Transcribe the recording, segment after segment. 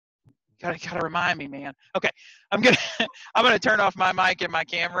Gotta remind me, man. Okay, I'm gonna I'm gonna turn off my mic and my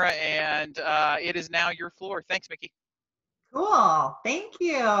camera, and it is now your floor. Thanks, Micki. Cool. Thank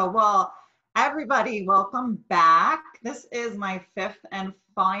you. Well, everybody, welcome back. This is my fifth and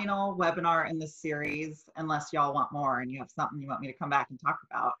final webinar in the series, unless y'all want more and you have something you want me to come back and talk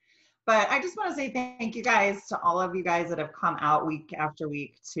about. But I just want to say thank you guys to all of you guys that have come out week after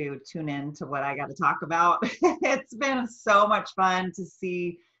week to tune in to what I got to talk about. It's been so much fun to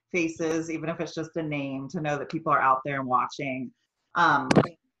see faces, even if it's just a name, to know that people are out there and watching.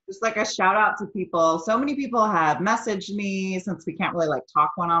 Just like a shout out to people. So many people have messaged me since we can't really like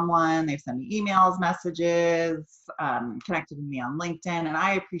talk one-on-one. They've sent me emails, messages, connected with me on LinkedIn, and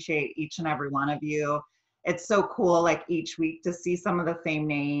I appreciate each and every one of you. It's so cool, like each week to see some of the same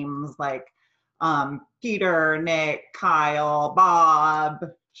names, like Peter, Nick, Kyle, Bob,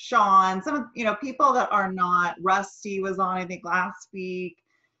 Sean, some of, people that are not. Rusty was on, I think, last week.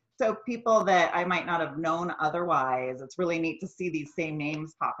 So people that I might not have known otherwise. It's really neat to see these same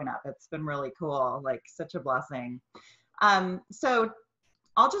names popping up. It's been really cool, like such a blessing. So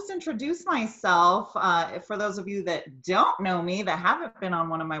I'll just introduce myself. For those of you that don't know me, that haven't been on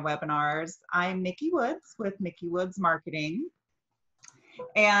one of my webinars, I'm Micki Woods with Micki Woods Marketing.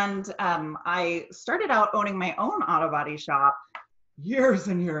 And I started out owning my own auto body shop years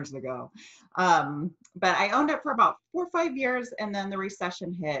and years ago. But I owned it for about 4 or 5 years, and then the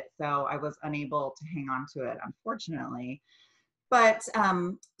recession hit, so I was unable to hang on to it, unfortunately. But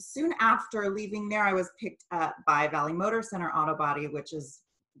soon after leaving there, I was picked up by Valley Motor Center Auto Body, which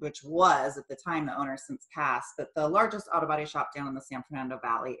was at the time, the owner since passed, but the largest auto body shop down in the San Fernando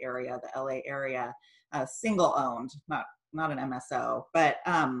Valley area, the LA area, single owned, not an MSO, but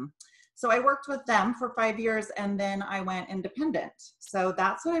so I worked with them for 5 years, and then I went independent. So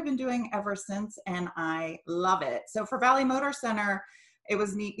that's what I've been doing ever since, and I love it. So for Valley Motor Center, it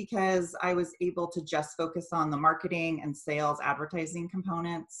was neat because I was able to just focus on the marketing and sales advertising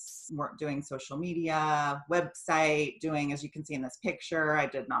components, doing social media, website, doing, as you can see in this picture, I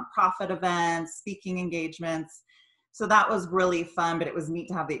did nonprofit events, speaking engagements. So that was really fun, but it was neat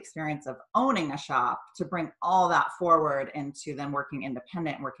to have the experience of owning a shop to bring all that forward into then working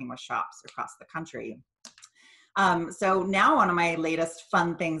independent and working with shops across the country. So now one of my latest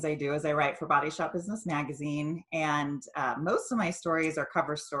fun things I do is I write for Body Shop Business Magazine, and most of my stories are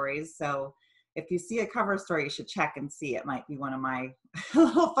cover stories. So if you see a cover story, you should check and see. It might be one of my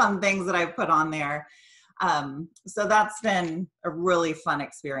little fun things that I've put on there. So that's been a really fun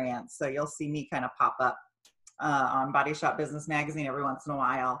experience. So you'll see me kind of pop up on Body Shop Business Magazine every once in a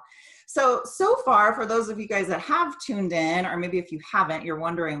while. So far, for those of you guys that have tuned in, or maybe if you haven't, you're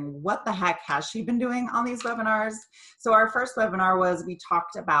wondering what the heck has she been doing on these webinars? So our first webinar we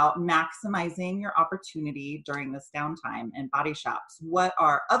talked about maximizing your opportunity during this downtime in body shops. What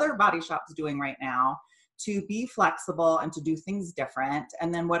are other body shops doing right now to be flexible and to do things different?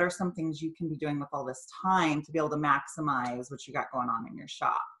 And then what are some things you can be doing with all this time to be able to maximize what you got going on in your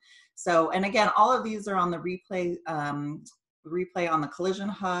shop? So, and again, all of these are on the replay on the Collision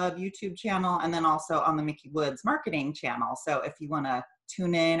Hub YouTube channel, and then also on the Micki Woods Marketing channel. So if you want to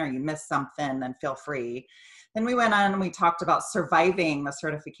tune in or you missed something, then feel free. Then we went on and we talked about surviving the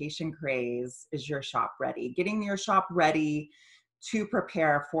certification craze. Is your shop ready? Getting your shop ready to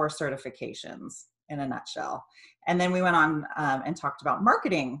prepare for certifications in a nutshell. And then we went on and talked about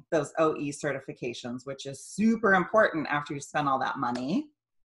marketing those OE certifications, which is super important after you spend all that money.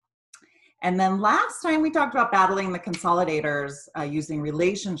 And then last time we talked about battling the consolidators using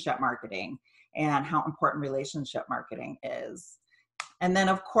relationship marketing and how important relationship marketing is. And then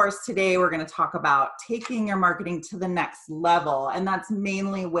of course, today we're going to talk about taking your marketing to the next level. And that's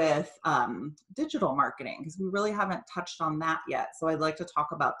mainly with digital marketing, because we really haven't touched on that yet. So I'd like to talk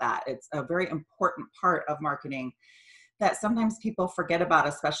about that. It's a very important part of marketing that sometimes people forget about,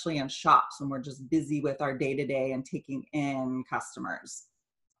 especially in shops when we're just busy with our day-to-day and taking in customers.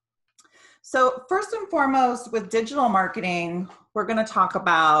 So first and foremost, with digital marketing, we're going to talk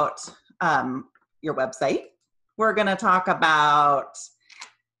about your website. We're going to talk about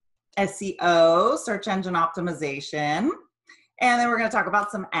SEO, search engine optimization, and then we're going to talk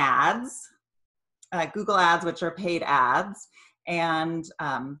about some ads, Google ads, which are paid ads, and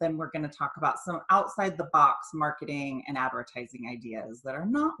then we're going to talk about some outside the box marketing and advertising ideas that are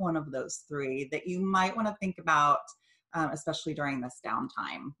not one of those three that you might want to think about, especially during this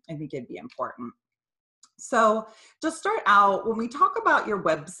downtime. I think it'd be important. So to start out, when we talk about your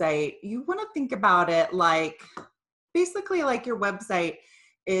website, you want to think about it like, basically like your website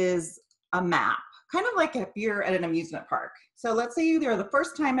is a map, kind of like if you're at an amusement park. So let's say you're the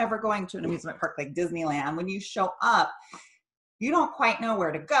first time ever going to an amusement park like Disneyland. When you show up, you don't quite know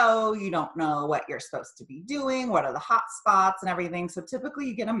where to go. You don't know what you're supposed to be doing, what are the hot spots and everything. So typically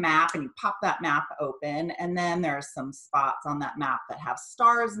you get a map and you pop that map open, and then there's some spots on that map that have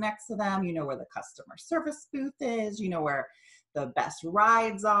stars next to them. You know where the customer service booth is, you know where the best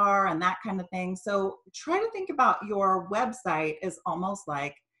rides are and that kind of thing. So try to think about your website as almost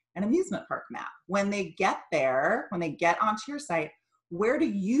like an amusement park map. When they get there, when they get onto your site, where do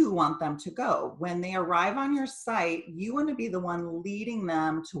you want them to go? When they arrive on your site, you want to be the one leading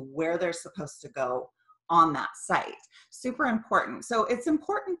them to where they're supposed to go on that site. Super important. So it's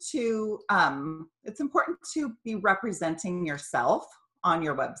important to be representing yourself on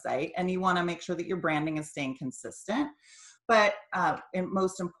your website, and you want to make sure that your branding is staying consistent. But and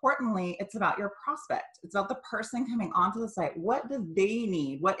most importantly, it's about your prospect. It's about the person coming onto the site. What do they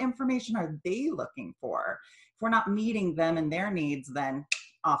need? What information are they looking for? If we're not meeting them and their needs, then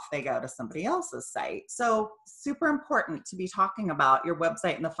off they go to somebody else's site. So super important to be talking about your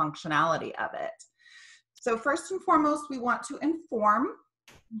website and the functionality of it. So first and foremost, we want to inform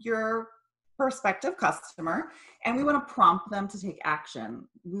your prospective customer, and we want to prompt them to take action.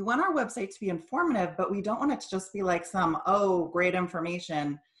 We want our website to be informative, but we don't want it to just be like some, oh, great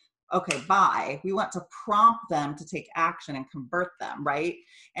information, okay, bye. We want to prompt them to take action and convert them, right?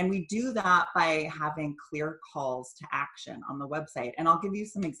 And we do that by having clear calls to action on the website. And I'll give you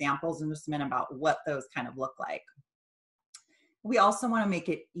some examples in just a minute about what those kind of look like. We also want to make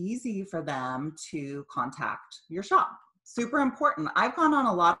it easy for them to contact your shop. Super important. I've gone on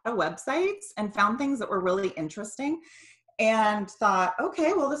a lot of websites and found things that were really interesting and thought,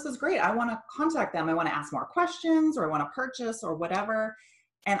 okay, well, this is great. I want to contact them. I want to ask more questions, or I want to purchase or whatever.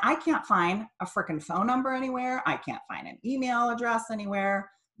 And I can't find a freaking phone number anywhere. I can't find an email address anywhere.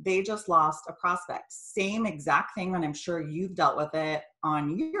 They just lost a prospect. Same exact thing, and I'm sure you've dealt with it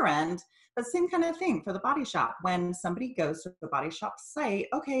on your end, but same kind of thing for the body shop. When somebody goes to the body shop site,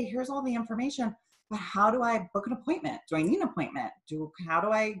 okay, here's all the information, but how do I book an appointment? Do I need an appointment? How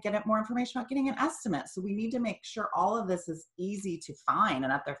do I get more information about getting an estimate? So we need to make sure all of this is easy to find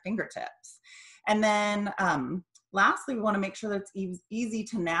and at their fingertips. And then lastly, we want to make sure that it's easy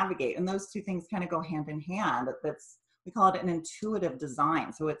to navigate. And those two things kind of go hand in hand. We call it an intuitive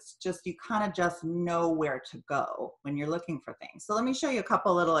design. So it's just, you kind of just know where to go when you're looking for things. So let me show you a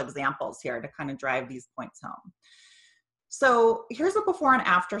couple little examples here to kind of drive these points home. So here's a before and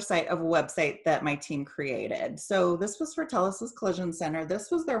after site of a website that my team created. So this was for Telus' Collision Center.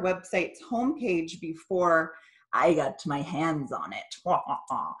 This was their website's homepage before I got my hands on it.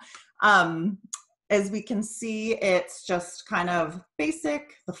 As we can see, it's just kind of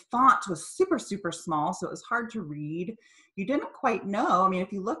basic. The font was super, super small, so it was hard to read. You didn't quite know. I mean,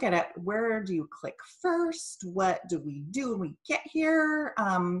 if you look at it, where do you click first? What do we do when we get here?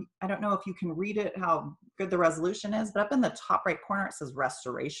 I don't know if you can read it, how good the resolution is, but up in the top right corner, it says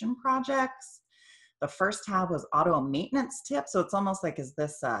restoration projects. The first tab was auto maintenance tips. So it's almost like, is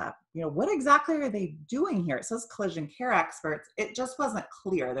this, what exactly are they doing here? It says collision care experts. It just wasn't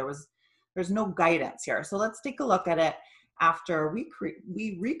clear. There's no guidance here. So let's take a look at it after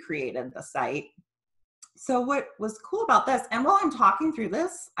we recreated the site. So what was cool about this, and while I'm talking through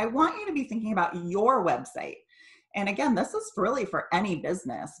this, I want you to be thinking about your website. And again, this is really for any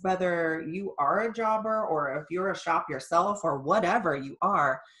business, whether you are a jobber or if you're a shop yourself or whatever you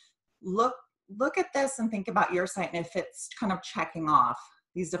are, look at this and think about your site and if it's kind of checking off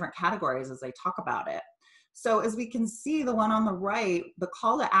these different categories as I talk about it. So as we can see, the one on the right, the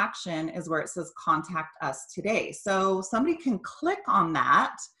call to action is where it says contact us today. So somebody can click on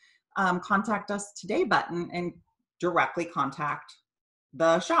that contact us today button and directly contact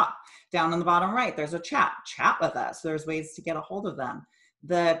the shop. Down on the bottom right, there's a chat with us. There's ways to get a hold of them.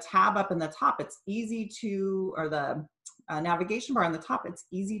 The tab up in the top, it's easy to, or the navigation bar on the top, it's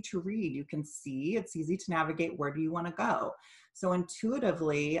easy to read. You can see, it's easy to navigate. Where do you want to go? So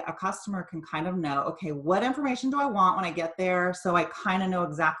intuitively, a customer can kind of know, okay, what information do I want when I get there? So I kind of know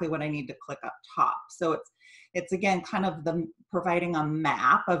exactly what I need to click up top. So it's again, kind of providing a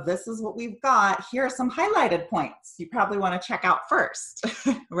map of this is what we've got. Here are some highlighted points you probably want to check out first,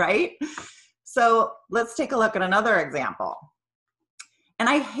 right? So let's take a look at another example. And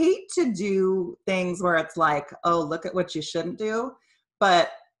I hate to do things where it's like, oh, look at what you shouldn't do,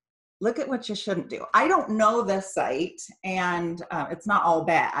 but look at what you shouldn't do. I don't know this site, and it's not all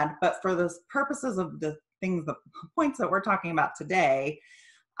bad, but for the purposes of the points that we're talking about today,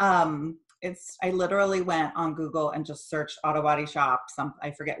 I literally went on Google and just searched auto body shop.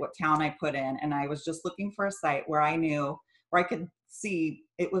 I forget what town I put in, and I was just looking for a site where I could see.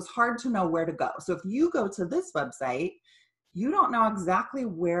 It was hard to know where to go. So if you go to this website, you don't know exactly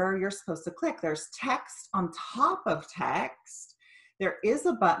where you're supposed to click. There's text on top of text. there is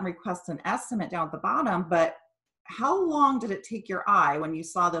a button, request an estimate, down at the bottom, but how long did it take your eye when you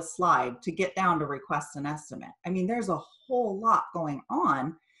saw this slide to get down to request an estimate? I mean, there's a whole lot going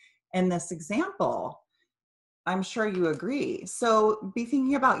on in this example. I'm sure you agree. So be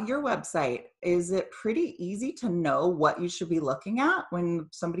thinking about your website. Is it pretty easy to know what you should be looking at when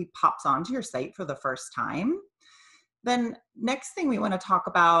somebody pops onto your site for the first time? Then next thing we want to talk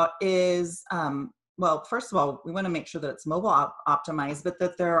about is, well, first of all, we want to make sure that it's mobile optimized, but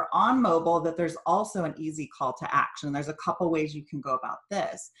that they're on mobile, that there's also an easy call to action. There's a couple ways you can go about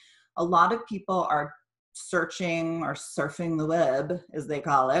this. A lot of people are searching or surfing the web, as they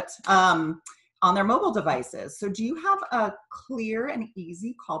call it, on their mobile devices. So do you have a clear and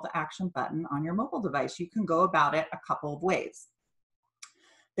easy call to action button on your mobile device? You can go about it a couple of ways.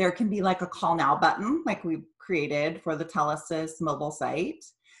 There can be like a call now button, like we created for the Telesis mobile site,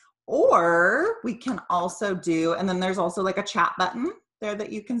 or we can also do, and then there's also like a chat button there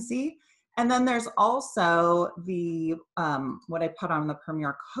that you can see. And then there's also the, what I put on the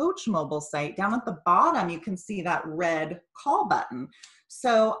Premier Coach mobile site. Down at the bottom, you can see that red call button.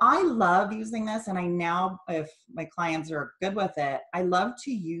 So I love using this, and I now, if my clients are good with it, I love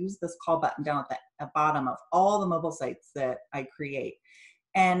to use this call button down at the bottom of all the mobile sites that I create.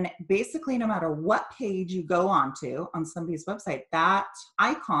 And basically, no matter what page you go onto on somebody's website, that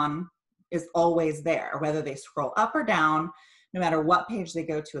icon is always there, whether they scroll up or down. No matter what page they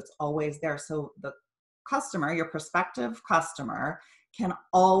go to, it's always there. So the customer, your prospective customer, can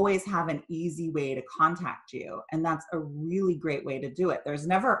always have an easy way to contact you. And that's a really great way to do it. There's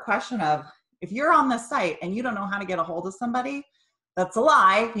never a question of, if you're on the site and you don't know how to get a hold of somebody, that's a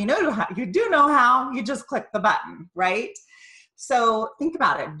lie. You know how, you do know how, you just click the button, right? So think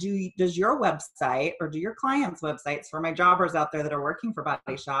about it. Does your website, or do your clients' websites, for my jobbers out there that are working for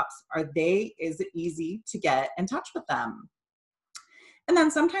body shops, is it easy to get in touch with them? And then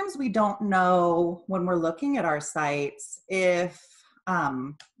sometimes we don't know when we're looking at our sites if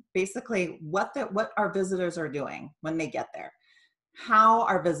basically what our visitors are doing when they get there. How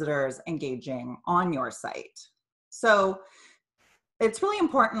are visitors engaging on your site? So it's really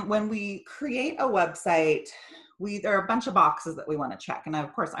important when we create a website, there are a bunch of boxes that we want to check. And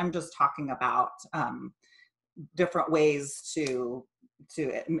of course, I'm just talking about different ways to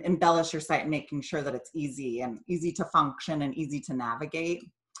embellish your site and making sure that it's easy to function and easy to navigate.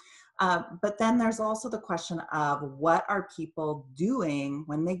 But then there's also the question of, what are people doing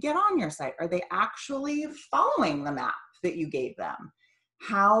when they get on your site? Are they actually following the map that you gave them?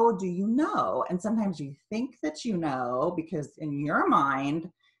 How do you know? And sometimes you think that you know because in your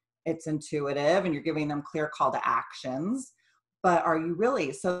mind it's intuitive and you're giving them clear call to actions, but are you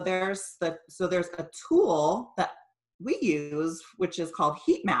really? So there's a tool that we use, which is called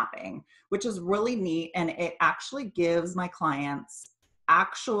heat mapping, which is really neat. And it actually gives my clients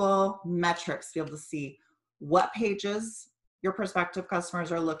actual metrics to be able to see what pages your prospective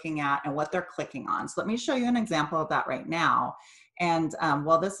customers are looking at and what they're clicking on. So let me show you an example of that right now. And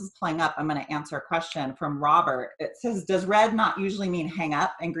while this is playing up, I'm going to answer a question from Robert. It says, does red not usually mean hang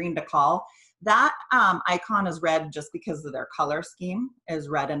up and green to call? That icon is red just because of their color scheme is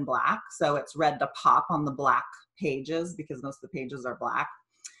red and black. So it's red to pop on the black pages because most of the pages are black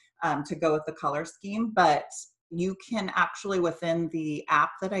to go with the color scheme. But you can actually, within the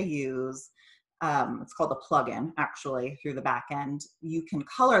app that I use, it's called a plugin actually through the back end, you can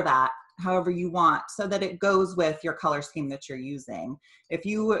color that however you want so that it goes with your color scheme that you're using. If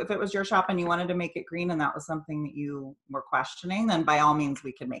it was your shop and you wanted to make it green and that was something that you were questioning, then by all means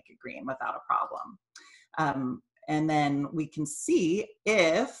we can make it green without a problem. And then we can see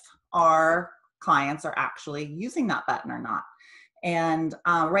if our clients are actually using that button or not. And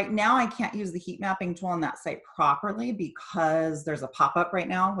right now I can't use the heat mapping tool on that site properly because there's a pop-up right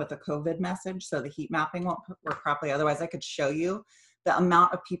now with a COVID message. So the heat mapping won't work properly. Otherwise I could show you the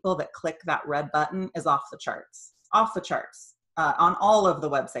amount of people that click that red button is off the charts on all of the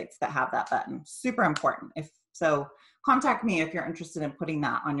websites that have that button. Super important. So contact me if you're interested in putting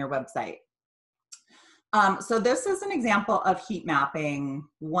that on your website. So this is an example of heat mapping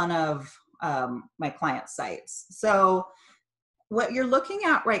one of my client sites. So what you're looking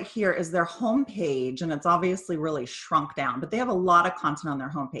at right here is their homepage, and it's obviously really shrunk down, but they have a lot of content on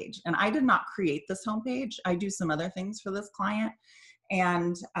their homepage. And I did not create this homepage. I do some other things for this client.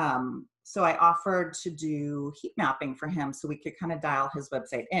 And so I offered to do heat mapping for him so we could kind of dial his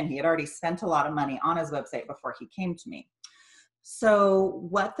website in. He had already spent a lot of money on his website before he came to me. So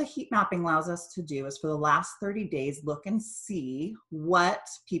what the heat mapping allows us to do is for the last 30 days, look and see what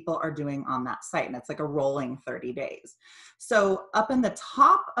people are doing on that site. And it's like a rolling 30 days. So up in the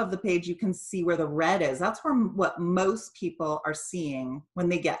top of the page, you can see where the red is. That's where what most people are seeing when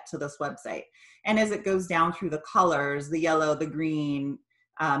they get to this website. And as it goes down through the colors, the yellow, the green,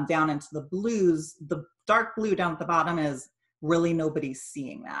 down into the blues, the dark blue down at the bottom is really nobody's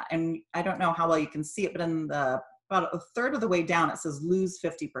seeing that. And I don't know how well you can see it, but in the about a third of the way down, it says lose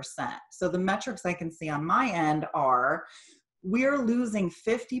 50%. So the metrics I can see on my end are we're losing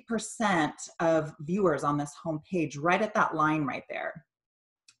 50% of viewers on this homepage right at that line right there.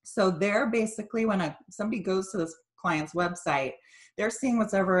 So they're basically, when somebody goes to this client's website, they're seeing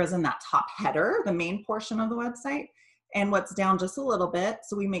whatever is in that top header, the main portion of the website, and what's down just a little bit.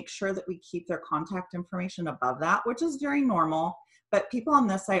 So we make sure that we keep their contact information above that, which is very normal, but people on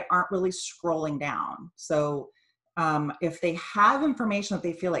this site aren't really scrolling down. So if they have information that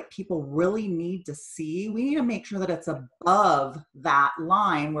they feel like people really need to see, we need to make sure that it's above that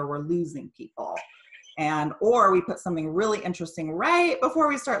line where we're losing people. Or we put something really interesting right before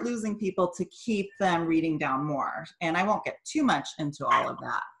we start losing people to keep them reading down more. And I won't get too much into all of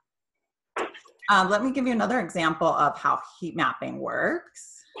that. Let me give you another example of how heat mapping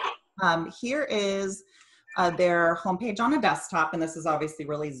works. Here is their homepage on a desktop, and this is obviously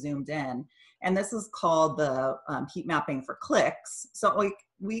really zoomed in. And this is called the heat mapping for clicks. So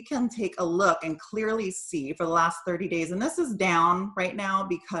we can take a look and clearly see for the last 30 days, and this is down right now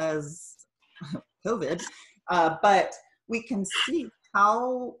because COVID, but we can see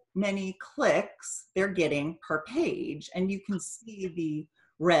how many clicks they're getting per page. And you can see the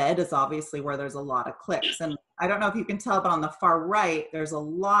red is obviously where there's a lot of clicks. And I don't know if you can tell, but on the far right, there's a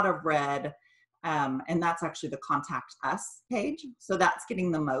lot of red. And that's actually the contact us page. So that's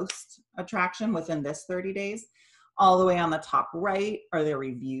getting the most attraction within this 30 days. All the way on the top right are their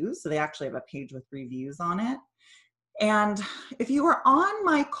reviews. So they actually have a page with reviews on it. And if you were on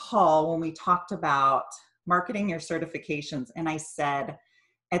my call when we talked about marketing your certifications, and I said,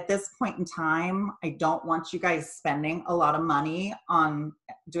 at this point in time, I don't want you guys spending a lot of money on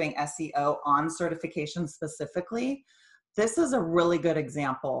doing SEO on certifications specifically. This is a really good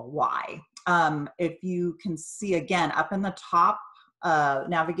example why. If you can see again, up in the top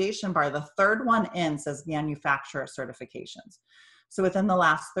navigation bar, the third one in says manufacturer certifications. So within the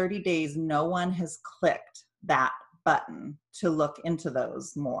last 30 days, no one has clicked that button to look into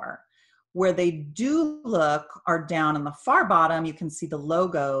those more. Where they do look are down in the far bottom. You can see the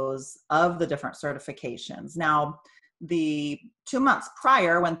logos of the different certifications. Now, the 2 months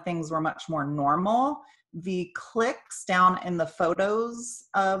prior, when things were much more normal, the clicks down in the photos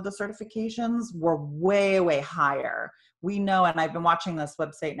of the certifications were way, way higher. We know, and I've been watching this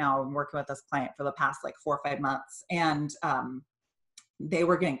website now and working with this client for the past like 4 or 5 months, and they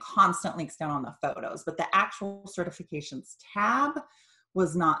were getting constant links down on the photos, but the actual certifications tab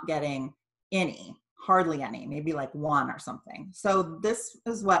was not getting any, hardly any, maybe like one or something. So this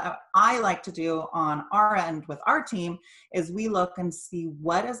is what I like to do on our end with our team, is we look and see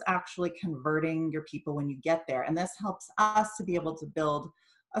what is actually converting your people when you get there. And this helps us to be able to build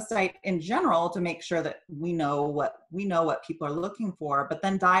a site in general to make sure that we know what people are looking for, but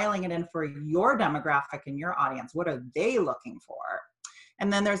then dialing it in for your demographic and your audience. What are they looking for?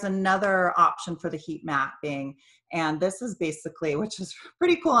 And then there's another option for the heat mapping. And this is basically, which is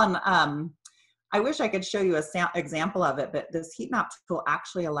pretty cool. And I wish I could show you an example of it, but this heat map tool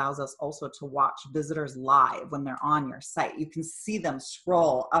actually allows us also to watch visitors live when they're on your site. You can see them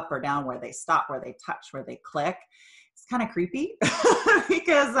scroll up or down, where they stop, where they touch, where they click. It's kind of creepy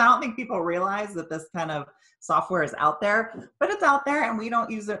because I don't think people realize that this kind of software is out there, but it's out there and we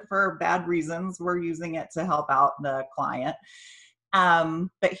don't use it for bad reasons. We're using it to help out the client.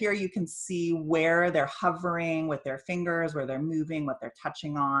 But here you can see where they're hovering with their fingers, where they're moving, what they're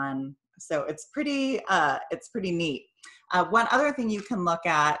touching on. So it's pretty neat. One other thing you can look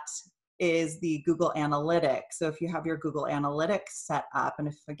at is the Google Analytics. So if you have your Google Analytics set up, and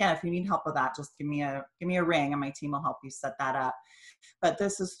if you need help with that, just give me a ring and my team will help you set that up. But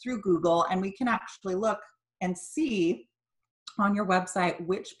this is through Google, and we can actually look and see on your website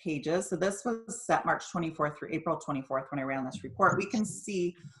which pages. So this was set March 24th through April 24th when I ran this report. We can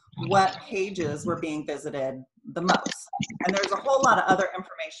see what pages were being visited the most. And there's a whole lot of other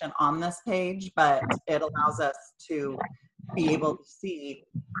information on this page, but it allows us to be able to see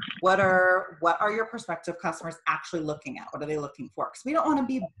what are your prospective customers actually looking at? What are they looking for? Because we don't want to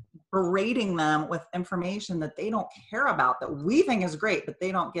be berating them with information that they don't care about, that we think is great, but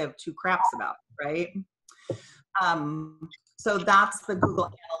they don't give two craps about, right? So that's the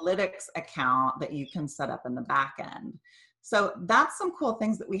Google Analytics account that you can set up in the back end. So that's some cool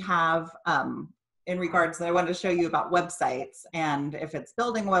things that we have in regards that I wanted to show you about websites. And if it's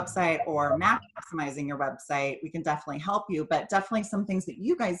building a website or maximizing your website, we can definitely help you, but definitely some things that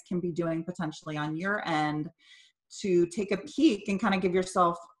you guys can be doing potentially on your end to take a peek and kind of give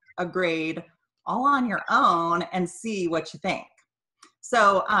yourself a grade all on your own and see what you think.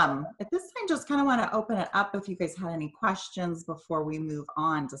 So at this time, just kind of want to open it up if you guys had any questions before we move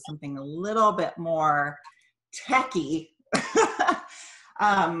on to something a little bit more techie.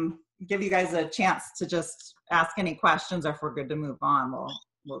 Give you guys a chance to just ask any questions, or if we're good to move on,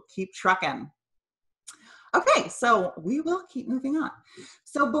 we'll keep trucking. Okay, so we will keep moving on.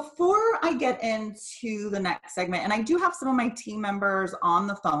 So before I get into the next segment, and I do have some of my team members on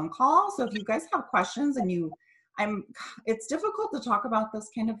the phone call, so if you guys have questions and it's difficult to talk about this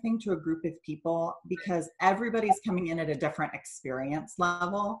kind of thing to a group of people because everybody's coming in at a different experience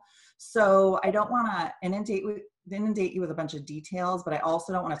level. So I don't want to inundate you with a bunch of details, but I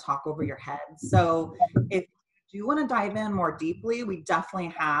also don't want to talk over your head. So if you want to dive in more deeply, we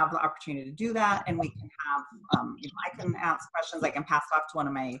definitely have the opportunity to do that. And we can have, I can ask questions. I can pass it off to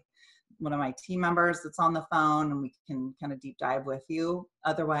one of my team members that's on the phone, and we can kind of deep dive with you.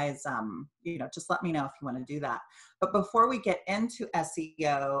 Otherwise, just let me know if you want to do that. But before we get into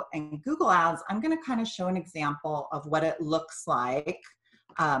SEO and Google Ads, I'm going to kind of show an example of what it looks like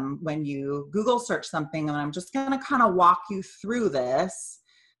when you Google search something. And I'm just going to kind of walk you through this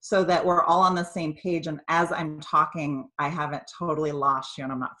so that we're all on the same page. And as I'm talking, I haven't totally lost you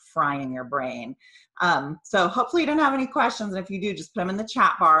and I'm not frying your brain. So hopefully you don't have any questions. And if you do, just put them in the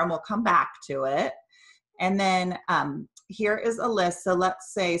chat bar and we'll come back to it. And then here is a list. So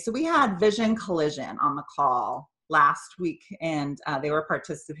let's say, so we had Vision Collision on the call last week and they were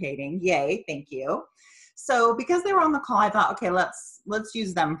participating. Yay, thank you. So because they were on the call, I thought, okay, let's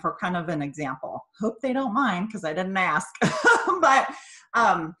use them for kind of an example. Hope they don't mind because I didn't ask. But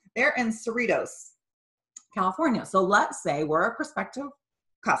they're in Cerritos, California. So let's say we're a prospective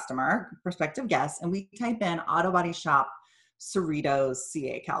customer, prospective guest, and we type in auto body shop, Cerritos,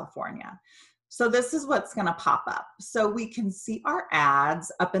 CA, California. So this is what's going to pop up. So we can see our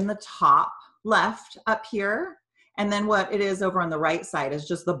ads up in the top left up here. And then what it is over on the right side is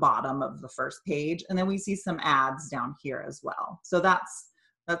just the bottom of the first page. And then we see some ads down here as well. So that's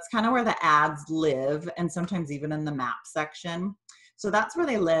kind of where the ads live, and sometimes even in the map section. So that's where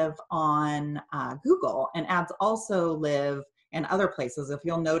they live on Google, and ads also live in other places. If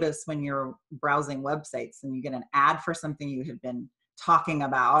you'll notice when you're browsing websites and you get an ad for something you had been talking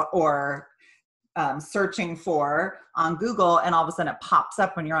about or searching for on Google, and all of a sudden it pops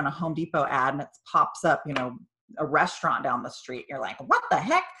up when you're on a Home Depot ad and it pops up, a restaurant down the street. You're like, what the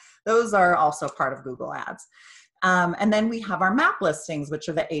heck? Those are also part of Google Ads. And then we have our map listings, which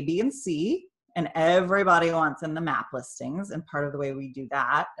are the A, B, and C. And everybody wants in the map listings. And part of the way we do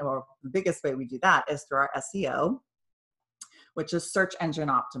that, or the biggest way we do that, is through our SEO, which is search engine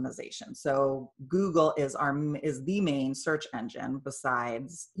optimization. So Google is the main search engine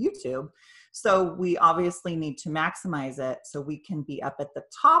besides YouTube. So we obviously need to maximize it so we can be up at the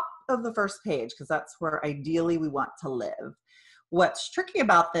top of the first page, because that's where ideally we want to live. What's tricky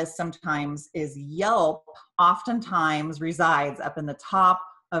about this sometimes is Yelp oftentimes resides up in the top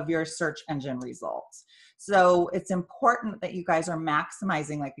of your search engine results. So it's important that you guys are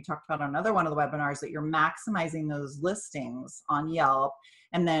maximizing, like we talked about on another one of the webinars, that you're maximizing those listings on Yelp,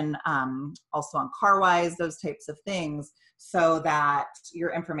 and then also on CarWise, those types of things, so that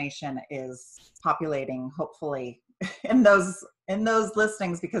your information is populating, hopefully, in those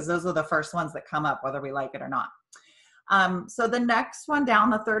listings, because those are the first ones that come up, whether we like it or not. So the next one down,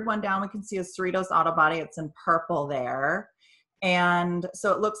 the third one down, we can see is Cerritos Auto Body. It's in purple there. And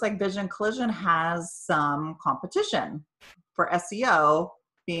so it looks like Vision Collision has some competition for SEO,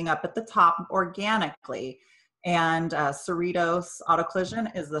 being up at the top organically. And Cerritos Auto Collision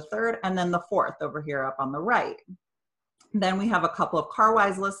is the third, and then the fourth over here up on the right. Then we have a couple of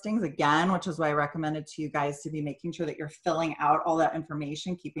CarWise listings again, which is why I recommended to you guys to be making sure that you're filling out all that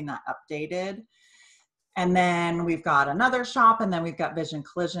information, keeping that updated. And then we've got another shop, and then we've got Vision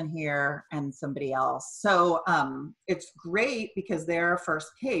Collision here and somebody else. So it's great because they're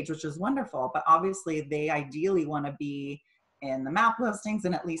first page, which is wonderful, but obviously they ideally want to be in the map listings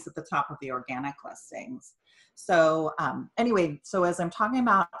and at least at the top of the organic listings. So anyway, so as I'm talking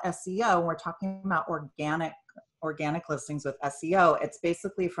about SEO, we're talking about organic listings with SEO. It's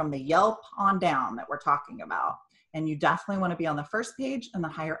basically from the Yelp on down that we're talking about. And you definitely want to be on the first page, and the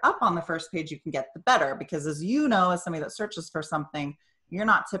higher up on the first page you can get, the better, because as you know, as somebody that searches for something, you're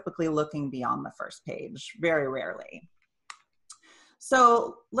not typically looking beyond the first page, very rarely.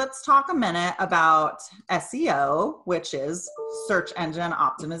 So let's talk a minute about SEO, which is search engine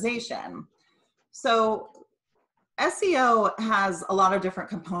optimization. So SEO has a lot of different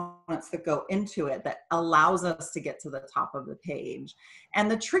components that go into it that allows us to get to the top of the page.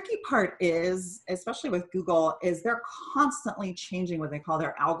 And the tricky part is, especially with Google, is they're constantly changing what they call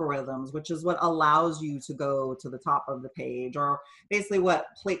their algorithms, which is what allows you to go to the top of the page, or basically what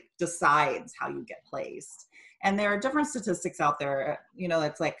decides how you get placed. And there are different statistics out there. You know,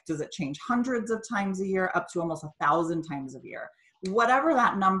 it's like, does it change hundreds of times a year up to almost 1,000 times a year? Whatever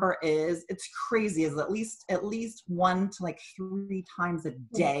that number is, it's crazy. Is at least 1 to like 3 times a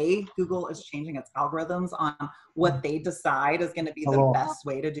day, Google is changing its algorithms on what they decide is going to be the best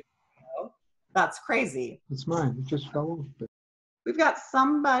way to do it. That's crazy. It's mine. It just fell off. We've got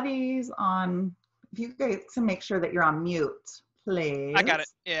somebody's on. If you guys can make sure that you're on mute, please. I got it.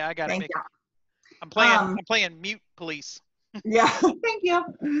 Yeah, I got it. Thank you. I'm playing mute police. Yeah, thank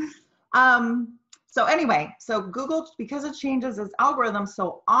you. So anyway, so Google, because it changes its algorithm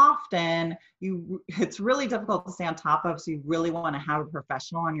so often, it's really difficult to stay on top of. So you really want to have a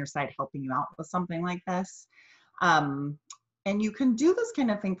professional on your side helping you out with something like this. And you can do this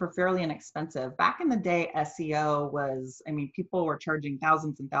kind of thing for fairly inexpensive. Back in the day, SEO was, I mean, people were charging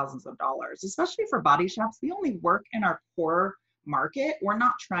thousands and thousands of dollars, especially for body shops. We only work in our core market. We're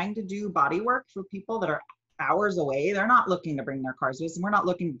not trying to do body work for people that are hours away. They're not looking to bring their cars to us, and we're not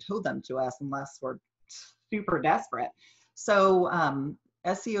looking to tow them to us unless we're super desperate. So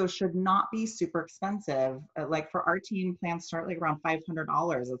SEO should not be super expensive. Like for our team, plans start like around $500.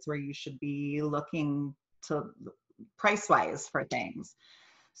 That's where you should be looking to price-wise for things.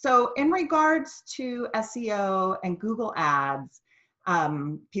 So in regards to SEO and Google Ads,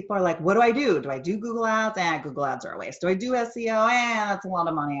 people are like, what do I do? Do I do Google Ads? Google Ads are a waste. Do I do SEO? That's a lot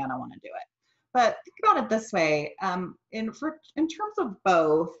of money. I don't want to do it. But think about it this way, in terms of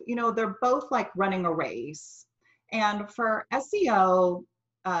both, you know, they're both like running a race. And for SEO,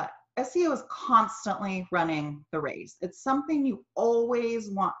 SEO is constantly running the race. It's something you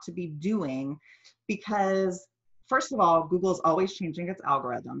always want to be doing because, first of all, Google's always changing its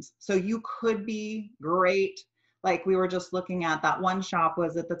algorithms. So you could be great. Like we were just looking at, that one shop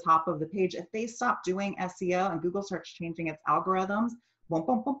was at the top of the page. If they stop doing SEO and Google starts changing its algorithms, boom,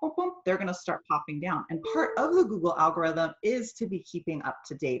 boom, boom, boom, boom, they're going to start popping down. And part of the Google algorithm is to be keeping up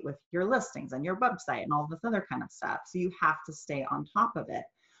to date with your listings and your website and all this other kind of stuff. So you have to stay on top of it.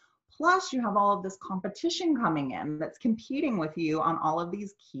 Plus, you have all of this competition coming in that's competing with you on all of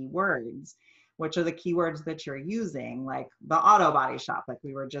these keywords, which are the keywords that you're using, like the auto body shop, like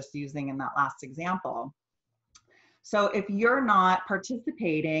we were just using in that last example. So if you're not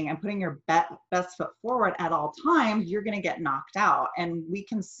participating and putting your best foot forward at all times, you're going to get knocked out. And we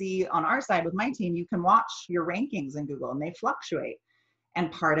can see on our side with my team, you can watch your rankings in Google and they fluctuate.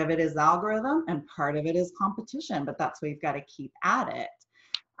 And part of it is algorithm and part of it is competition, but that's why you've got to keep at it.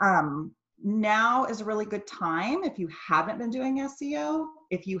 Now is a really good time if you haven't been doing SEO,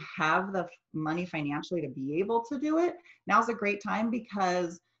 if you have the money financially to be able to do it, now's a great time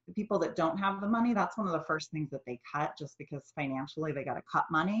because the people that don't have the money, that's one of the first things that they cut just because financially they got to cut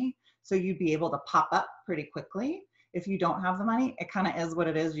money. So you'd be able to pop up pretty quickly. If you don't have the money, it kind of is what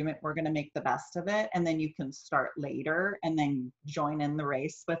it is. We're going to make the best of it. And then you can start later and then join in the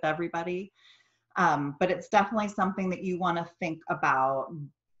race with everybody. But it's definitely something that you want to think about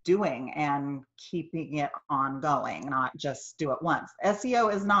doing and keeping it ongoing, not just do it once.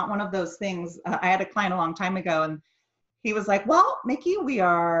 SEO is not one of those things. I had a client a long time ago and he was like, well, Micki, we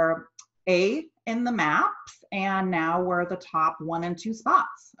are in the maps and now we're the top 1 and 2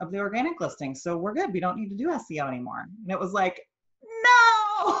 spots of the organic listing. So we're good. We don't need to do SEO anymore. And it was like,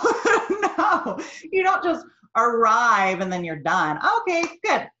 no, no, you don't just arrive and then you're done. Okay,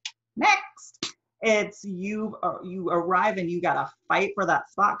 good. Next. It's you arrive and you got to fight for that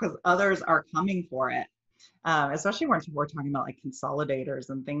spot because others are coming for it. Especially when we're talking about like consolidators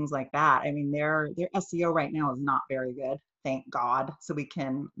and things like that. I mean, their SEO right now is not very good, thank God. So we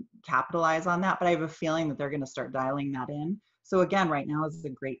can capitalize on that. But I have a feeling that they're going to start dialing that in. So again, right now is a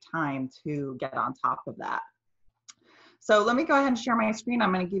great time to get on top of that. So let me go ahead and share my screen.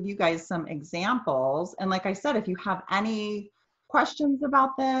 I'm going to give you guys some examples. And like I said, if you have any questions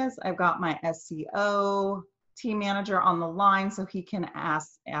about this, I've got my SEO team manager on the line so he can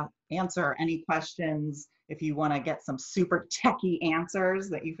answer any questions. If you want to get some super techie answers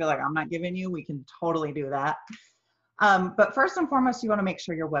that you feel like I'm not giving you, we can totally do that. But first and foremost, you want to make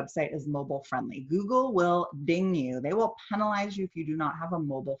sure your website is mobile friendly. Google will ding you. They will penalize you if you do not have a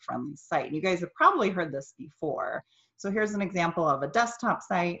mobile friendly site. And you guys have probably heard this before. So here's an example of a desktop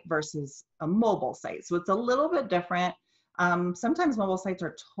site versus a mobile site. So it's a little bit different. Sometimes mobile sites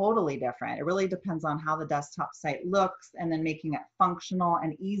are totally different. It really depends on how the desktop site looks and then making it functional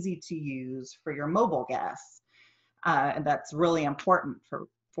and easy to use for your mobile guests. And that's really important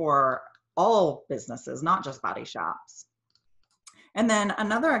for all businesses, not just body shops. And then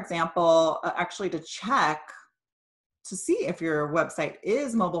another example, actually to check to see if your website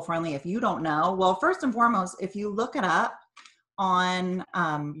is mobile friendly, if you don't know, well, first and foremost, if you look it up on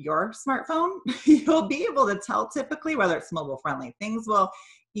your smartphone, you'll be able to tell typically whether it's mobile friendly. Things will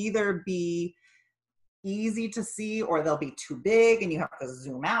either be easy to see or they'll be too big and you have to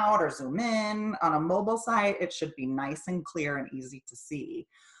zoom out or zoom in. On a mobile site, it should be nice and clear and easy to see.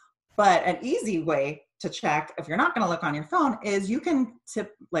 But an easy way to check if you're not going to look on your phone is you can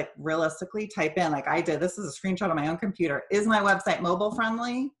realistically type in, like I did, this is a screenshot of my own computer, is my website mobile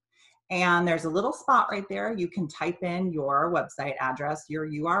friendly? And there's a little spot right there. You can type in your website address, your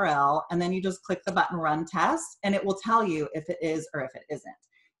URL, and then you just click the button run test and it will tell you if it is or if it isn't.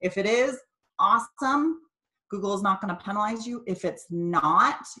 If it is, awesome. Google is not going to penalize you. If it's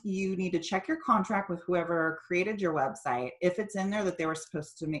not, you need to check your contract with whoever created your website. If it's in there that they were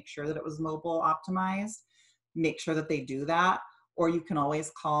supposed to make sure that it was mobile optimized, make sure that they do that. Or you can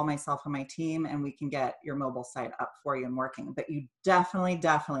always call myself and my team and we can get your mobile site up for you and working. But you definitely,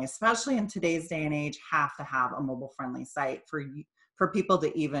 especially in today's day and age, have to have a mobile friendly site for people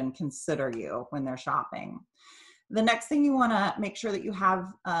to even consider you when they're shopping. The next thing you want to make sure that you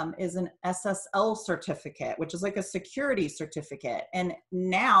have is an SSL certificate, which is like a security certificate. And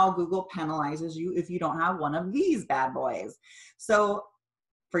now Google penalizes you if you don't have one of these bad boys. So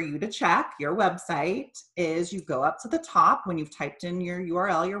for you to check your website is you go up to the top when you've typed in your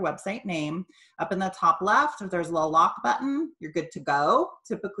URL, your website name. Up in the top left, if there's a little lock button, you're good to go.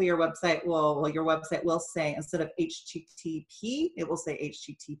 Typically your website will say, instead of HTTP, it will say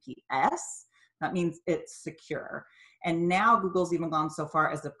HTTPS. That means it's secure. And now Google's even gone so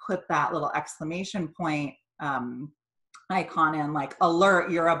far as to put that little exclamation point icon in, like, alert,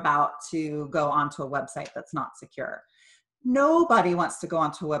 you're about to go onto a website that's not secure. Nobody wants to go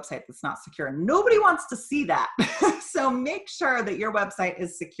onto a website that's not secure. Nobody wants to see that. So make sure that your website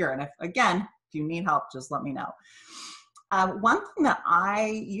is secure. And if you need help, just let me know. One thing that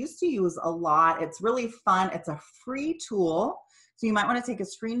I used to use a lot, it's really fun. It's a free tool. So you might want to take a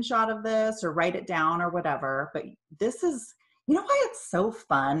screenshot of this or write it down or whatever, but this is, you know why it's so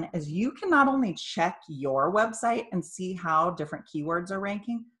fun is you can not only check your website and see how different keywords are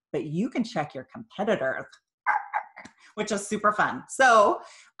ranking, but you can check your competitors, which is super fun. So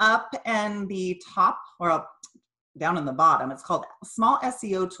up in the top or down in the bottom, it's called Small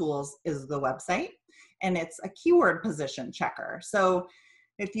SEO Tools is the website, and it's a keyword position checker. So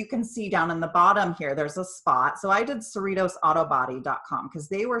if you can see down in the bottom here, there's a spot. So I did CerritosAutobody.com because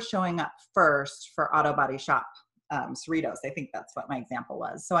they were showing up first for Auto Body Shop Cerritos. I think that's what my example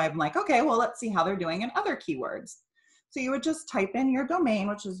was. So I'm like, okay, well, let's see how they're doing in other keywords. So you would just type in your domain,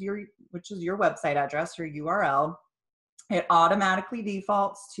 which is your website address, your URL. It automatically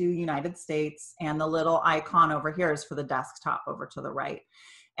defaults to United States, and the little icon over here is for the desktop over to the right.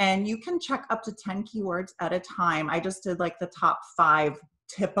 And you can check up to 10 keywords at a time. I just did like the top 5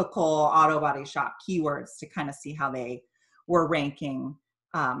 typical auto body shop keywords to kind of see how they were ranking.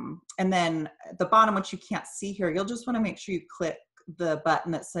 And then at the bottom, which you can't see here, you'll just want to make sure you click the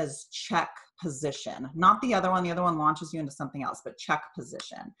button that says check position, not the other one. The other one launches you into something else, but check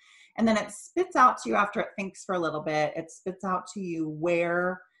position. And then it spits out to you after it thinks for a little bit, it spits out to you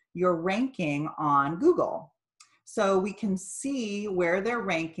where you're ranking on Google. So we can see where they're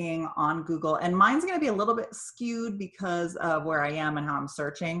ranking on Google, and mine's going to be a little bit skewed because of where I am and how I'm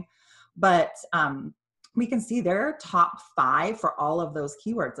searching, but we can see their top 5 for all of those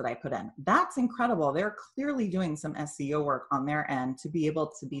keywords that I put in. That's incredible. They're clearly doing some SEO work on their end to be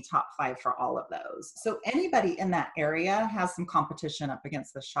able to be top 5 for all of those. So anybody in that area has some competition up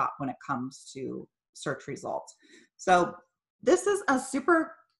against the shop when it comes to search results. So this is a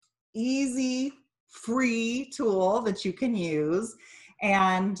super easy, free tool that you can use.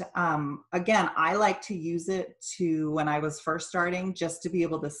 And again, I like to use it when I was first starting, just to be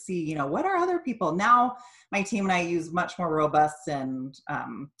able to see, you know, what are other people. Now my team and I use much more robust, and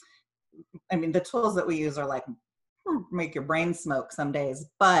I mean, the tools that we use are like, make your brain smoke some days,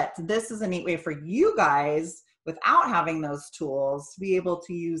 but this is a neat way for you guys without having those tools to be able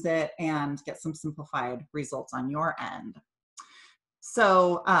to use it and get some simplified results on your end.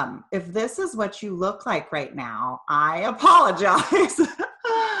 So if this is what you look like right now, I apologize.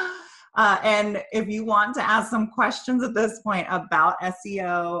 And if you want to ask some questions at this point about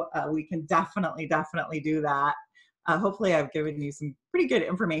SEO, we can definitely do that. Hopefully I've given you some pretty good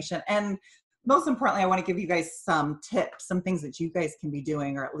information. And most importantly, I want to give you guys some tips, some things that you guys can be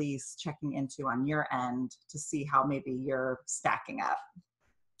doing or at least checking into on your end to see how maybe you're stacking up.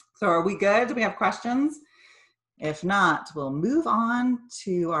 So are we good? Do we have questions? If not, we'll move on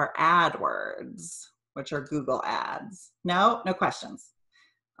to our AdWords, which are Google ads. No questions.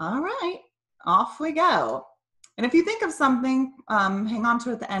 All right, off we go. And if you think of something, hang on to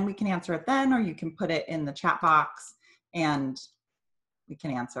it at the end. We can answer it then, or you can put it in the chat box and we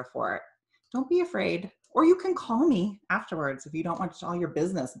can answer for it. Don't be afraid. Or you can call me afterwards if you don't want all your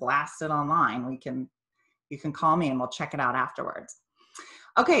business blasted online. You can call me and we'll check it out afterwards.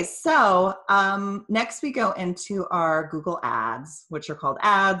 Okay, so next we go into our Google ads, which are called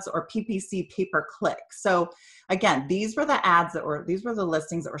ads or PPC pay-per-click. So again, these were the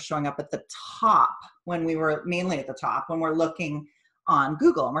listings that were showing up at the top when we were mainly at the top when we're looking on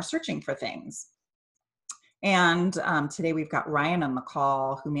Google and we're searching for things. And today we've got Ryan on the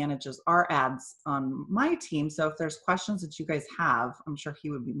call who manages our ads on my team. So if there's questions that you guys have, I'm sure he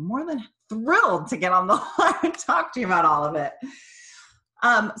would be more than thrilled to get on the line and talk to you about all of it.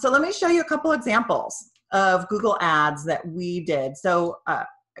 So let me show you a couple examples of Google ads that we did. So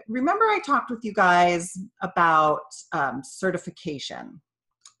remember I talked with you guys about certification.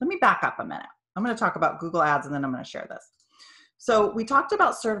 Let me back up a minute. I'm going to talk about Google ads and then I'm going to share this. So we talked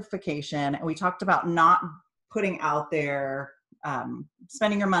about certification and we talked about not putting out there,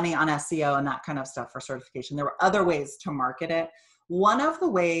 spending your money on SEO and that kind of stuff for certification. There were other ways to market it. One of the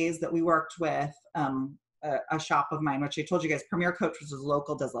ways that we worked with a shop of mine, which I told you guys, Premier Coach, which is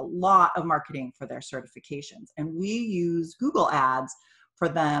local, does a lot of marketing for their certifications. And we use Google ads for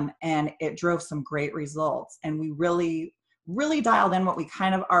them and it drove some great results. And we really, really dialed in what we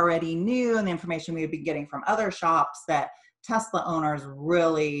kind of already knew and the information we had been getting from other shops that Tesla owners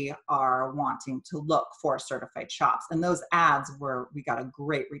really are wanting to look for certified shops. And those ads we got a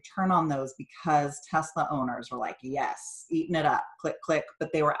great return on those because Tesla owners were like, yes, eating it up, click, click,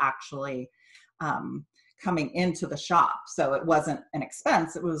 but they were actually coming into the shop. So it wasn't an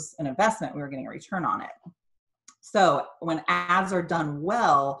expense, it was an investment. We were getting a return on it. So when ads are done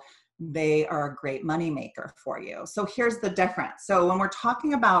well, they are a great money maker for you. So here's the difference. So when we're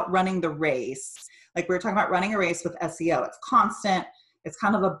talking about running the race, like we were talking about running a race with SEO, it's constant, it's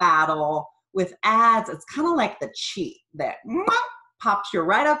kind of a battle. With ads, it's kind of like the cheat that pops you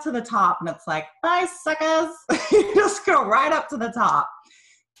right up to the top and it's like, bye suckers, you just go right up to the top.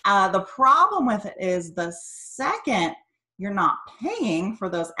 The problem with it is the second you're not paying for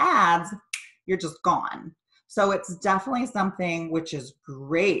those ads, you're just gone. So it's definitely something which is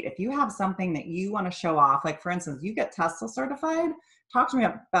great. If you have something that you want to show off, like for instance, you get Tesla certified, talk to me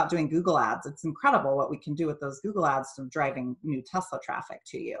about doing Google ads. It's incredible what we can do with those Google ads to driving new Tesla traffic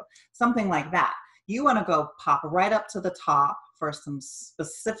to you. Something like that. You want to go pop right up to the top for some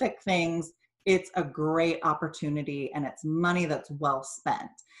specific things. It's a great opportunity and it's money that's well spent.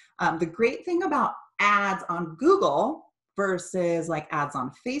 The great thing about ads on Google versus like ads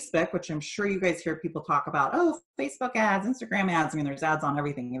on Facebook, which I'm sure you guys hear people talk about, oh, Facebook ads, Instagram ads. I mean, there's ads on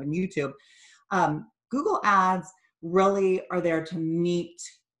everything, even YouTube. Google ads really are there to meet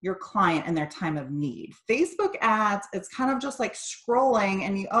your client in their time of need. Facebook ads, it's kind of just like scrolling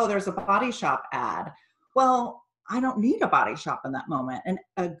and there's a body shop ad. Well, I don't need a body shop in that moment. And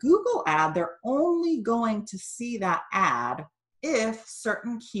a Google ad, they're only going to see that ad if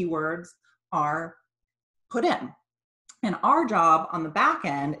certain keywords are put in. And our job on the back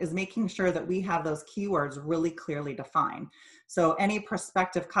end is making sure that we have those keywords really clearly defined. So any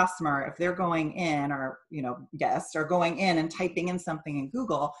prospective customer, if they're going in or, guests are going in and typing in something in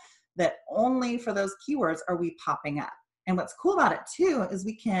Google, that only for those keywords are we popping up. And what's cool about it too, is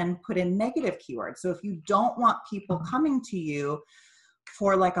we can put in negative keywords. So if you don't want people coming to you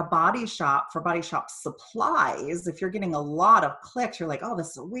for like a body shop, for body shop supplies, if you're getting a lot of clicks, you're like, oh, this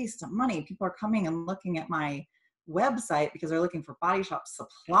is a waste of money. People are coming and looking at my website because they're looking for body shop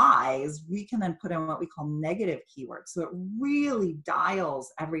supplies. We can then put in what we call negative keywords. So it really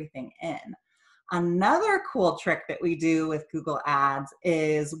dials everything in. Another cool trick that we do with Google ads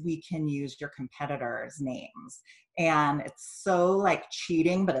is we can use your competitors' names. And it's so like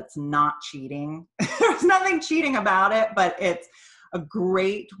cheating, but it's not cheating. There's nothing cheating about it, but it's a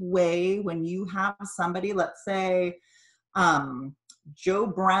great way when you have somebody, let's say, Joe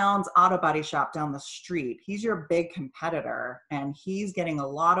Brown's auto body shop down the street. He's your big competitor and he's getting a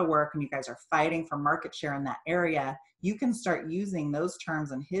lot of work and you guys are fighting for market share in that area. You can start using those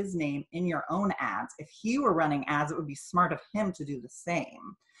terms and his name in your own ads. If he were running ads, it would be smart of him to do the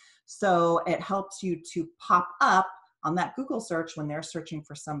same. So it helps you to pop up on that Google search when they're searching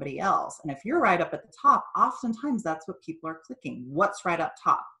for somebody else. And if you're right up at the top, oftentimes that's what people are clicking. What's right up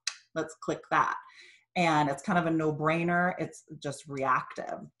top? let's click that. And it's kind of a no-brainer. It's just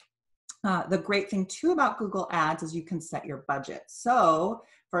reactive. The great thing too about Google Ads is you can set your budget. So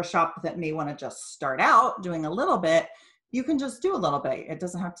for a shop that may want to just start out doing a little bit, you can just do a little bit. It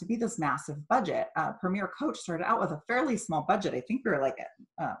doesn't have to be this massive budget. Premier Coach started out with a fairly small budget. I think we were like,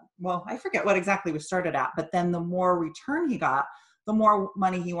 well, I forget what exactly we started at, but then the more return he got, the more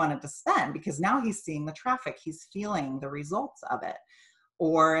money he wanted to spend, because now he's seeing the traffic, he's feeling the results of it.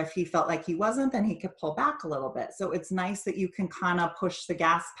 Or if he felt like he wasn't, then he could pull back a little bit. So it's nice that you can kind of push the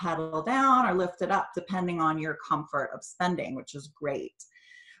gas pedal down or lift it up depending on your comfort of spending, which is great.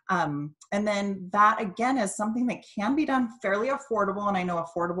 And then that again is something that can be done fairly affordable. And I know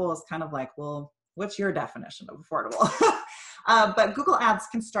affordable is kind of like, well, what's your definition of affordable? But Google Ads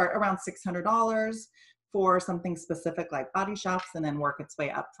can start around $600 for something specific like body shops, and then work its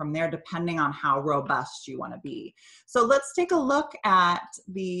way up from there depending on how robust you want to be. So let's take a look at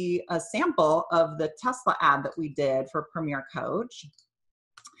the sample of the Tesla ad that we did for Premier Coach,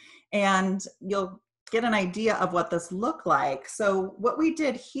 and you'll get an idea of what this looked like. So what we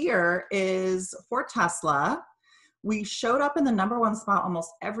did here is for Tesla, we showed up in the #1 spot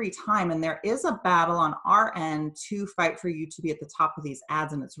almost every time, and there is a battle on our end to fight for you to be at the top of these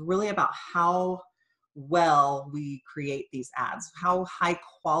ads, and it's really about how well we create these ads, how high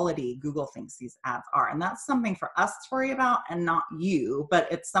quality Google thinks these ads are. And that's something for us to worry about and not you,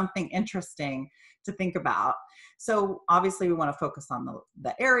 but it's something interesting to think about. So obviously we want to focus on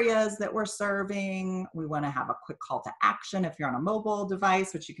the areas that we're serving. We want to have a quick call to action if you're on a mobile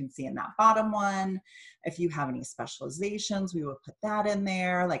device, which you can see in that bottom one. If you have any specializations, we will put that in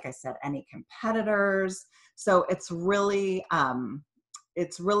there. Like I said, any competitors. So it's really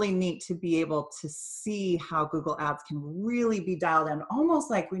neat to be able to see how Google Ads can really be dialed in,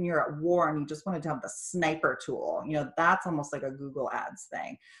 almost like when you're at war and you just wanted to have the sniper tool. You know, that's almost like a Google Ads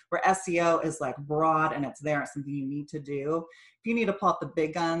thing, where SEO is like broad and it's there, it's something you need to do. If you need to pull out the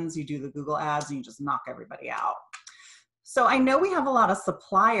big guns, you do the Google Ads and you just knock everybody out. So I know we have a lot of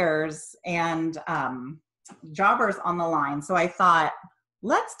suppliers and jobbers on the line. So I thought,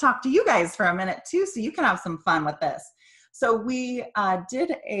 let's talk to you guys for a minute too, so you can have some fun with this. So we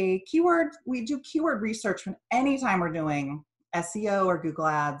we do keyword research when anytime we're doing SEO or Google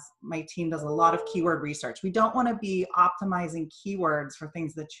Ads. My team does a lot of keyword research. We don't want to be optimizing keywords for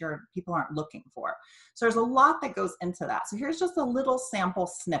things that people aren't looking for. So there's a lot that goes into that. So here's just a little sample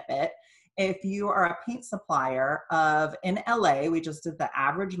snippet. If you are a paint supplier in LA, we just did the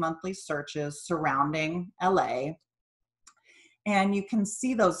average monthly searches surrounding LA. And you can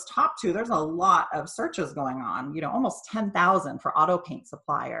see those top two, there's a lot of searches going on, you know, almost 10,000 for auto paint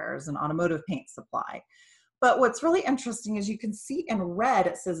suppliers and automotive paint supply. But what's really interesting is you can see in red,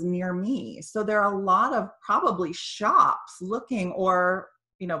 it says near me. So there are a lot of probably shops looking, or,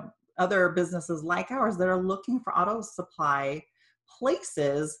 you know, other businesses like ours that are looking for auto supply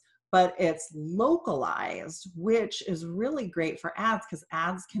places, but it's localized, which is really great for ads, because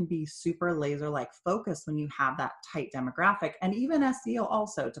ads can be super laser-like focused when you have that tight demographic, and even SEO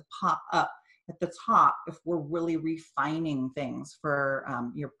also to pop up at the top if we're really refining things for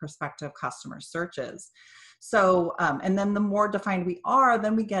your prospective customer searches. So, and then the more defined we are,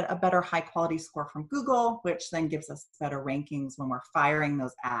 then we get a better high quality score from Google, which then gives us better rankings when we're firing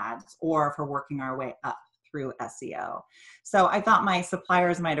those ads or if we're working our way up through SEO. So I thought my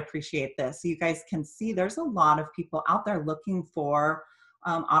suppliers might appreciate this. So you guys can see there's a lot of people out there looking for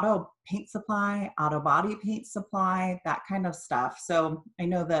auto paint supply, auto body paint supply, that kind of stuff. So I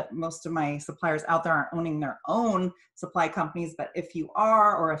know that most of my suppliers out there aren't owning their own supply companies, but if you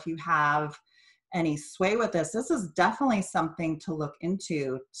are, or if you have any sway with this, this is definitely something to look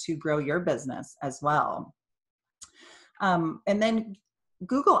into to grow your business as well. And then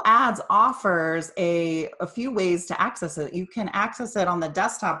Google Ads offers a few ways to access it. You can access it on the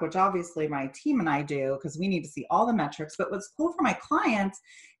desktop, which obviously my team and I do because we need to see all the metrics. But what's cool for my clients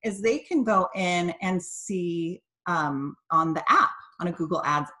is they can go in and see on the app, on a Google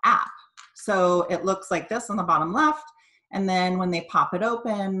Ads app. So it looks like this on the bottom left. And then when they pop it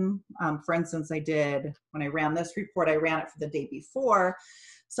open, for instance, when I ran this report, I ran it for the day before.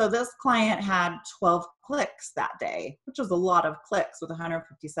 So this client had 12 clicks that day, which was a lot of clicks with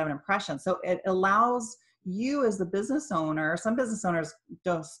 157 impressions. So it allows you as the business owner, some business owners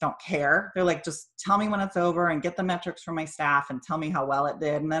just don't care. They're like, just tell me when it's over and get the metrics from my staff and tell me how well it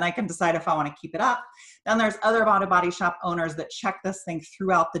did. And then I can decide if I want to keep it up. Then there's other body shop owners that check this thing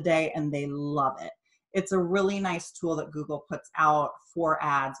throughout the day and they love it. It's a really nice tool that Google puts out for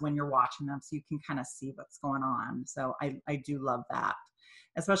ads when you're watching them, so you can kind of see what's going on. So I do love that,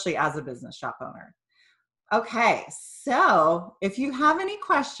 especially as a business shop owner. Okay, so if you have any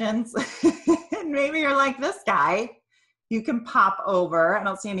questions, and maybe you're like this guy, you can pop over. I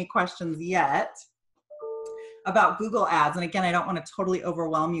don't see any questions yet about Google Ads. And again, I don't want to totally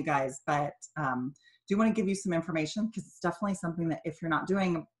overwhelm you guys, but do want to give you some information because it's definitely something that if you're not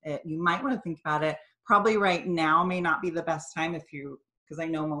doing it, you might want to think about it. Probably right now may not be the best time because I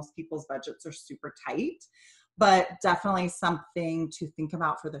know most people's budgets are super tight, but definitely something to think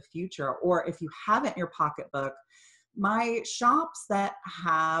about for the future. Or if you have it in your pocketbook, my shops that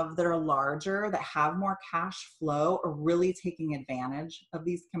are larger, that have more cash flow, are really taking advantage of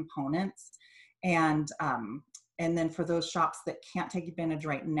these components. And then for those shops that can't take advantage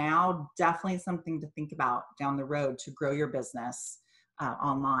right now, definitely something to think about down the road to grow your business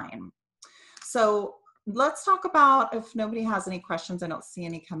online. So let's talk about, if nobody has any questions, I don't see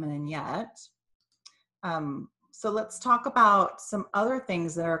any coming in yet. So let's talk about some other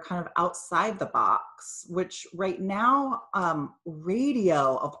things that are kind of outside the box, which right now,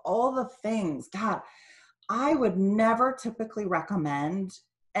 radio, of all the things, God, I would never typically recommend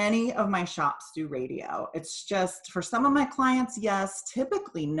any of my shops do radio. It's just for some of my clients, yes,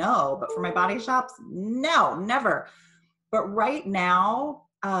 typically no, but for my body shops, no, never. But right now,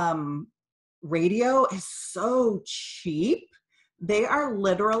 radio is so cheap. They are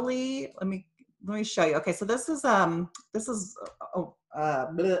literally, let me show you. Okay, so this is a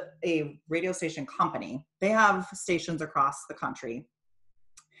radio station company. They have stations across the country.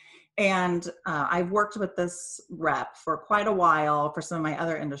 And I've worked with this rep for quite a while for some of my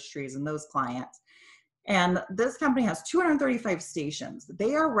other industries and those clients. And this company has 235 stations.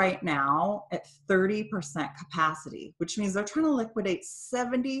 They are right now at 30% capacity, which means they're trying to liquidate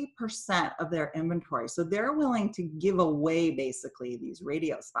 70% of their inventory. So they're willing to give away basically these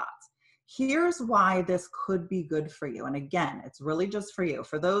radio spots. Here's why this could be good for you. And again, it's really just for you.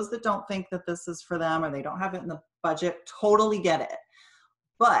 For those that don't think that this is for them or they don't have it in the budget, totally get it.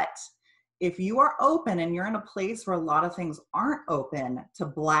 But if you are open and you're in a place where a lot of things aren't open, to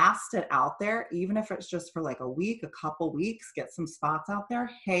blast it out there, even if it's just for like a week, a couple weeks, get some spots out there.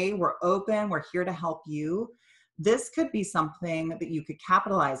 Hey, we're open. We're here to help you. This could be something that you could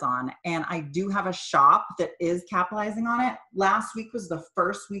capitalize on. And I do have a shop that is capitalizing on it. Last week was the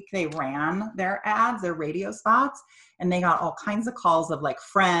first week they ran their ads, their radio spots, and they got all kinds of calls of like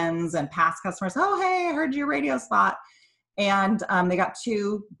friends and past customers. Oh, hey, I heard your radio spot. And they got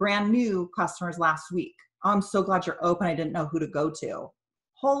 2 brand new customers last week. Oh, I'm so glad you're open. I didn't know who to go to.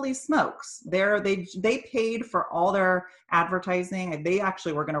 Holy smokes. They paid for all their advertising. They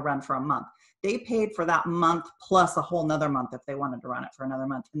actually were going to run for a month. They paid for that month plus a whole nother month if they wanted to run it for another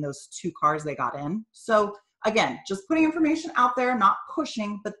month in those 2 cars they got in. So again, just putting information out there, not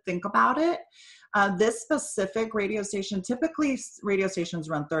pushing, but think about it. This specific radio station, typically radio stations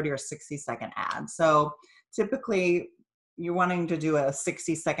run 30 or 60-second ads. So typically you're wanting to do a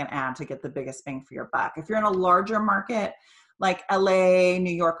 60-second ad to get the biggest bang for your buck. If you're in a larger market like LA,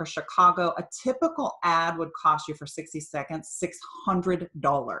 New York, or Chicago, a typical ad would cost you for 60 seconds,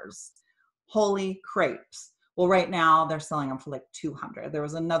 $600. Holy crepes. Well, right now they're selling them for like $200. There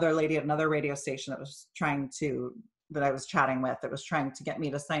was another lady at another radio station that I was chatting with that was trying to get me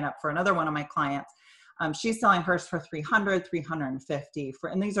to sign up for another one of my clients. She's selling hers for $300, $350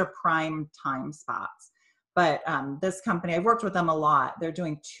 and these are prime time spots. But this company, I've worked with them a lot. They're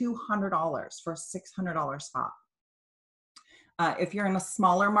doing $200 for a $600 spot. If you're in a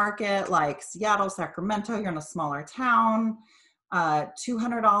smaller market like Seattle, Sacramento, you're in a smaller town,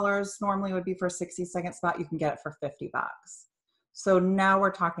 $200 normally would be for a 60-second spot. You can get it for $50. So now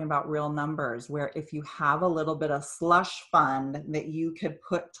we're talking about real numbers where if you have a little bit of slush fund that you could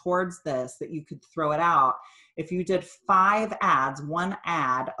put towards this, that you could throw it out. If you did 5 ads, 1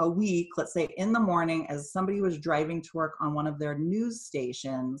 ad a week, let's say in the morning as somebody was driving to work on one of their news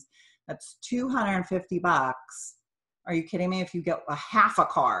stations, that's $250. Are you kidding me? If you get a half a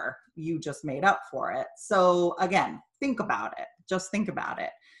car, you just made up for it. So again, think about it. Just think about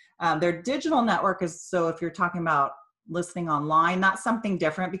it. Their digital network is, so if you're talking about listening online, that's something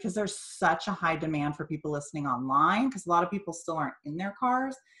different because there's such a high demand for people listening online because a lot of people still aren't in their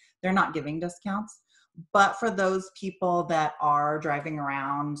cars. They're not giving discounts. But for those people that are driving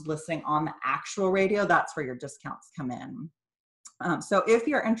around listening on the actual radio, that's where your discounts come in. So if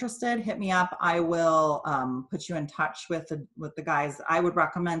you're interested, hit me up. I will put you in touch with the guys. I would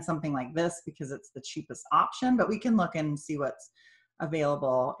recommend something like this because it's the cheapest option, but we can look and see what's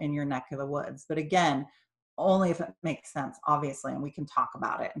available in your neck of the woods. But again, only if it makes sense, obviously, and we can talk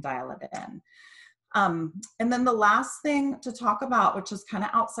about it and dial it in. And then the last thing to talk about, which is kind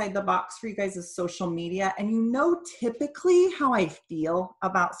of outside the box for you guys, is social media. And you know typically how I feel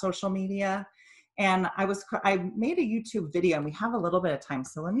about social media. And I made a YouTube video, and we have a little bit of time.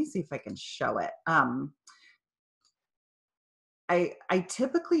 So let me see if I can show it. I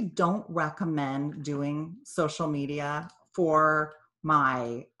typically don't recommend doing social media for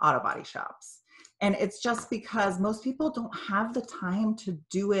my auto body shops. And it's just because most people don't have the time to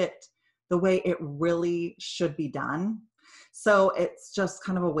do it the way it really should be done. So it's just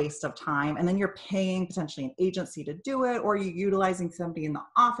kind of a waste of time. And then you're paying potentially an agency to do it, or you're utilizing somebody in the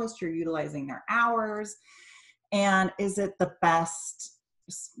office, you're utilizing their hours. And is it the best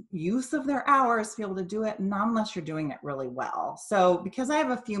use of their hours to be able to do it? Not unless you're doing it really well. So because I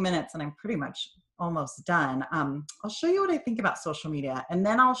have a few minutes and I'm pretty much almost done, I'll show you what I think about social media, and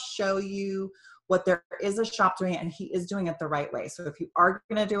then I'll show you what there is a shop doing, and he is doing it the right way. So if you are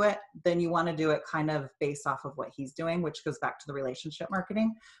going to do it, then you want to do it kind of based off of what he's doing, which goes back to the relationship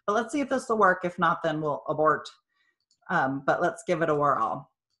marketing. But let's see if this will work. If not, then we'll abort. But let's give it a whirl.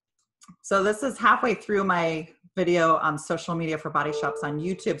 So this is halfway through my video on social media for body shops on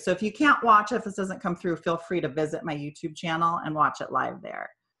YouTube. So if you can't watch it, if this doesn't come through, feel free to visit my YouTube channel and watch it live there.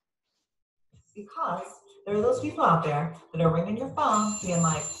 Because there are those people out there that are ringing your phone being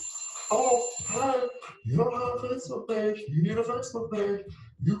like, Oh, hey, you don't have a Facebook page. You need a Facebook page.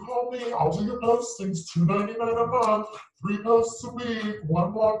 You call me, I'll do your postings, $2.99 a month, 3 posts a week,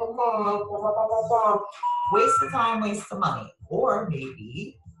 1 blog a month, blah, blah, blah, blah, blah. waste the time, waste the money. Or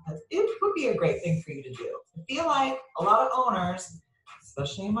maybe it would be a great thing for you to do. I feel like a lot of owners,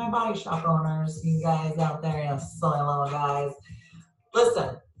 especially my body shop owners, you guys out there, you silly little guys,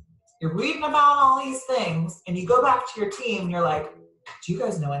 listen, you're reading about all these things and you go back to your team and you're like, do you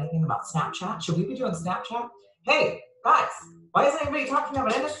guys know anything about Snapchat? Should we be doing Snapchat? Hey, guys, why isn't anybody talking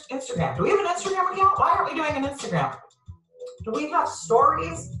about Instagram? Do we have an Instagram account? Why aren't we doing an Instagram? Do we have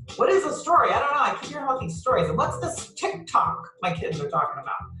stories? What is a story? I don't know. I keep hearing about these stories. And what's this TikTok my kids are talking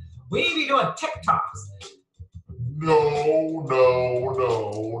about? We need to be doing TikToks. No.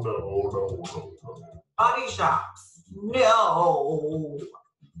 Body shops. No.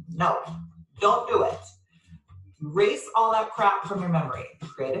 Don't do it. Erase all that crap from your memory.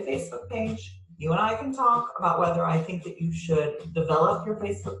 Create a Facebook page. You and I can talk about whether I think that you should develop your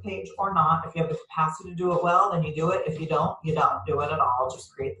Facebook page or not. If you have the capacity to do it well, then you do it. If you don't, you don't do it at all.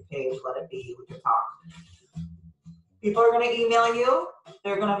 Just create the page, let it be, we can talk. People are going to email you.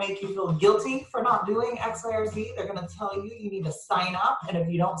 They're going to make you feel guilty for not doing X, Y, or Z. They're going to tell you you need to sign up. And if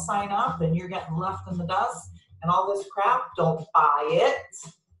you don't sign up, then you're getting left in the dust and all this crap. Don't buy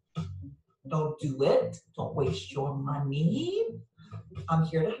it. Don't do it. Don't waste your money. I'm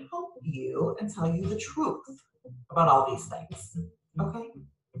here to help you and tell you the truth about all these things. Okay?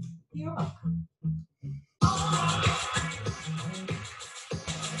 You're welcome.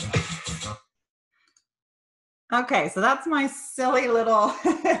 Okay, so that's my silly little,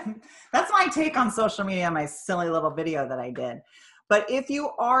 that's my take on social media, my silly little video that I did. But if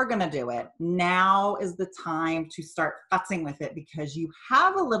you are going to do it, now is the time to start futzing with it because you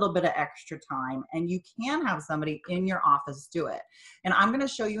have a little bit of extra time and you can have somebody in your office do it. And I'm going to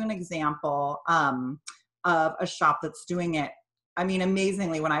show you an example of a shop that's doing it. I mean,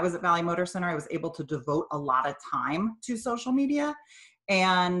 amazingly, when I was at Valley Motor Center, I was able to devote a lot of time to social media.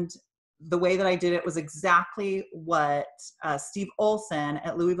 And the way that I did it was exactly what Steve Olson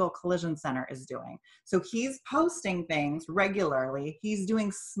at Louisville Collision Center is doing. So he's posting things regularly. He's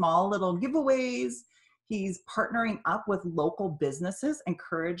doing small little giveaways. He's partnering up with local businesses,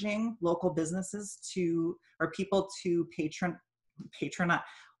 encouraging local businesses to, or people to patronize.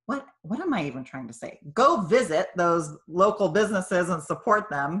 What am I even trying to say? Go visit those local businesses and support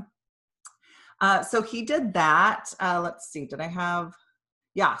them. So he did that. Let's see, did I have...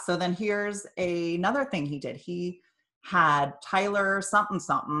 Yeah, so then here's another thing he did. He had Tyler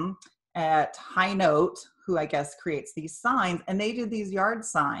something at High Note, who I guess creates these signs, and they did these yard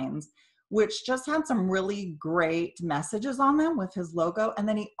signs, which just had some really great messages on them with his logo. And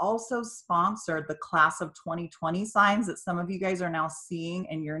then he also sponsored the Class of 2020 signs that some of you guys are now seeing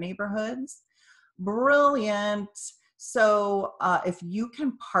in your neighborhoods. Brilliant. So if you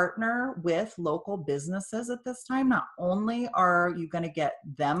can partner with local businesses at this time, not only are you going to get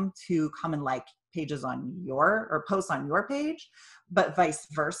them to come and like pages on your, or posts on your page, but vice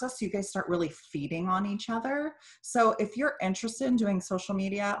versa. So you guys start really feeding on each other. So if you're interested in doing social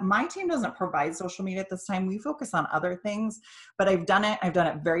media, my team doesn't provide social media at this time. We focus on other things, but I've done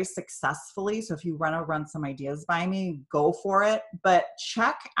it very successfully. So if you want to run some ideas by me, go for it. But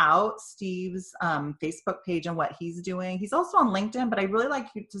check out Steve's Facebook page and what he's doing. He's also on LinkedIn, but I'd really like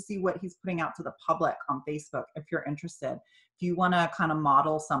you to see what he's putting out to the public on Facebook if you're interested. If you want to kind of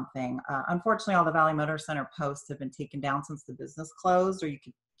model something, unfortunately, all the Valley Motor Center posts have been taken down since the business closed, or you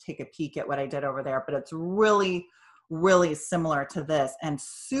could take a peek at what I did over there, but it's really, really similar to this and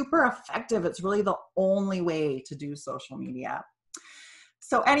super effective. It's really the only way to do social media.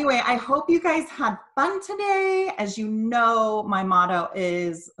 So anyway, I hope you guys had fun today. As you know, my motto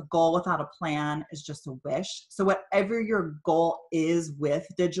is a goal without a plan is just a wish. So whatever your goal is with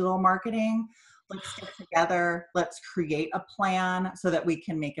digital marketing, let's get together. Let's create a plan so that we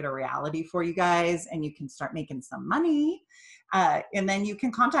can make it a reality for you guys and you can start making some money. And then you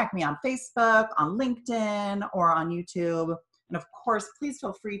can contact me on Facebook, on LinkedIn, or on YouTube. And of course, please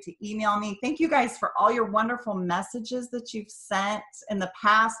feel free to email me. Thank you guys for all your wonderful messages that you've sent in the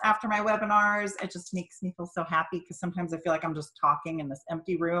past after my webinars. It just makes me feel so happy because sometimes I feel like I'm just talking in this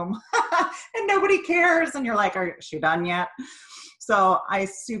empty room and nobody cares. And you're like, are you done yet? So I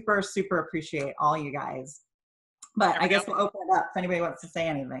super, super appreciate all you guys. But I guess we'll open it up if anybody wants to say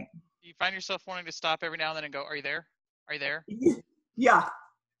anything. You find yourself wanting to stop every now and then and go, are you there? Are you there? Yeah.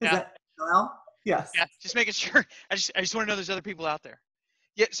 Is Yeah. that well? Yes. Yeah, just making sure. I just want to know there's other people out there.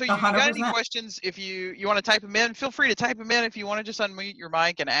 Yeah, so you 100%. got any questions? If you want to type them in, feel free to type them in. If you want to just unmute your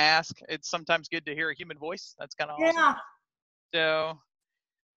mic and ask, it's sometimes good to hear a human voice. That's kind of awesome. Yeah. So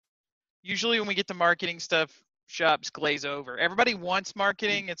usually when we get to marketing stuff, shops glaze over. Everybody wants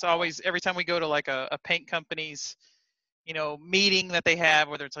marketing. It's always, every time we go to like a paint company's, meeting that they have,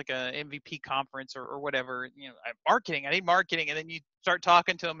 whether it's like a MVP conference or whatever, marketing, I need marketing. And then you start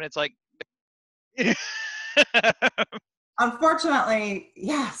talking to them and it's like, Unfortunately,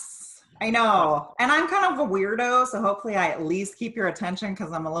 yes, I know. And I'm kind of a weirdo, so hopefully I at least keep your attention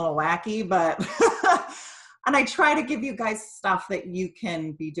because I'm a little wacky, but and I try to give you guys stuff that you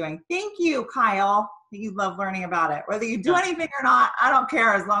can be doing. Thank you, Kyle. You love learning about it. Whether you do anything or not, I don't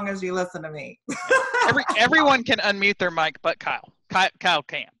care as long as you listen to me. Everyone can unmute their mic, but Kyle. Kyle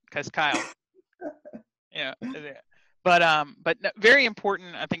can, because Kyle. Yeah. But very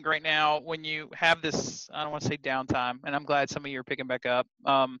important, I think, right now when you have this, I don't want to say downtime, and I'm glad some of you are picking back up,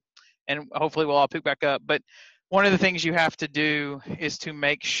 and hopefully we'll all pick back up. But one of the things you have to do is to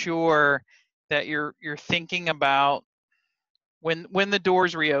make sure that you're thinking about when the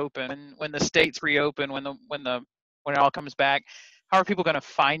doors reopen, when the states reopen, when it all comes back, how are people going to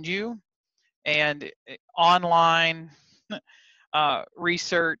find you? And online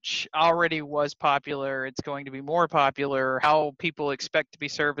research already was popular. It's going to be more popular. How people expect to be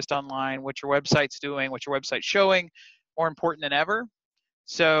serviced online, what your website's doing, what your website's showing, more important than ever.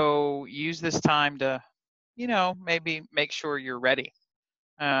 So use this time to, maybe make sure you're ready.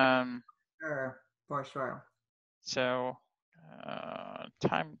 Sure, for sure. So got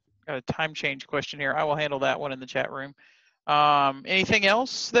a time change question here. I will handle that one in the chat room. Anything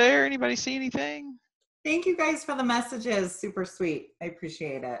else there? Anybody see anything? Thank you guys for the messages. Super sweet. I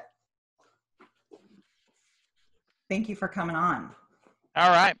appreciate it. Thank you for coming on.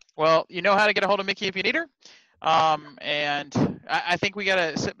 All right. Well, you know how to get a hold of Micki if you need her. And I think we got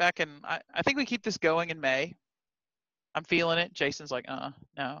to sit back and I think we keep this going in May. I'm feeling it. Jason's like,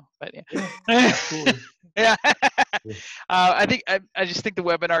 no, but yeah. Yeah. I just think the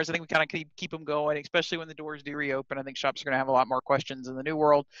webinars, I think we kind of keep them going, especially when the doors do reopen. I think shops are going to have a lot more questions in the new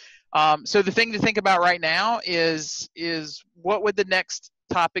world. So the thing to think about right now is what would the next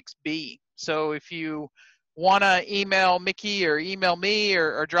topics be? So if you want to email Micki or email me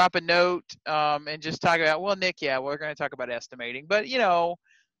or drop a note and just talk about, well, Nick, yeah, we're going to talk about estimating, but I'm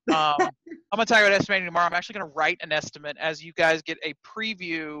going to talk about estimating tomorrow. I'm actually going to write an estimate as you guys get a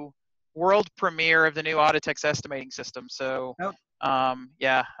preview world premiere of the new Auditex estimating system. So,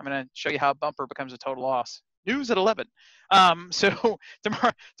 yeah, I'm going to show you how a bumper becomes a total loss. News at 11. So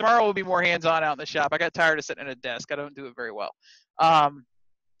tomorrow will be more hands-on out in the shop. I got tired of sitting at a desk. I don't do it very well.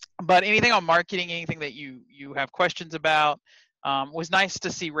 But anything on marketing, anything that you have questions about, was nice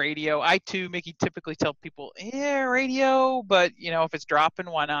to see radio. I too, Micki, typically tell people, radio, but if it's dropping,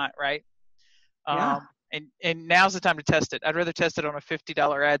 why not, right? Yeah. And now's the time to test it. I'd rather test it on a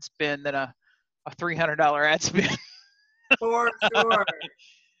 $50 ad spend than a $300 ad spend. For sure.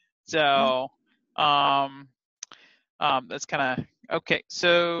 So, that's kind of okay.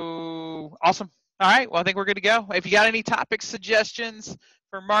 So awesome. All right. Well, I think we're good to go. If you got any topic suggestions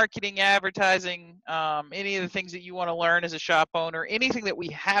for marketing, advertising, any of the things that you want to learn as a shop owner, anything that we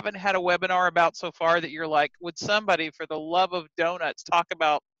haven't had a webinar about so far that you're like, would somebody, for the love of donuts, talk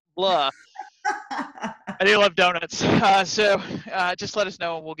about blah? I do love donuts. So just let us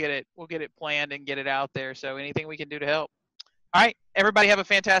know and we'll get it planned and get it out there. So anything we can do to help. All right, everybody have a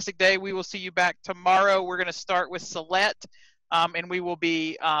fantastic day. We will see you back tomorrow. We're going to start with Celeste, and we will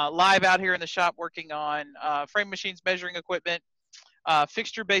be live out here in the shop working on frame machines, measuring equipment,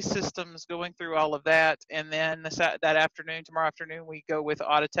 fixture-based systems, going through all of that. And then tomorrow afternoon, we go with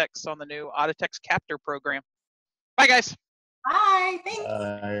Auditex on the new Auditex Captor program. Bye, guys. Bye. Thanks.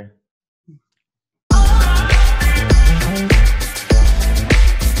 Bye.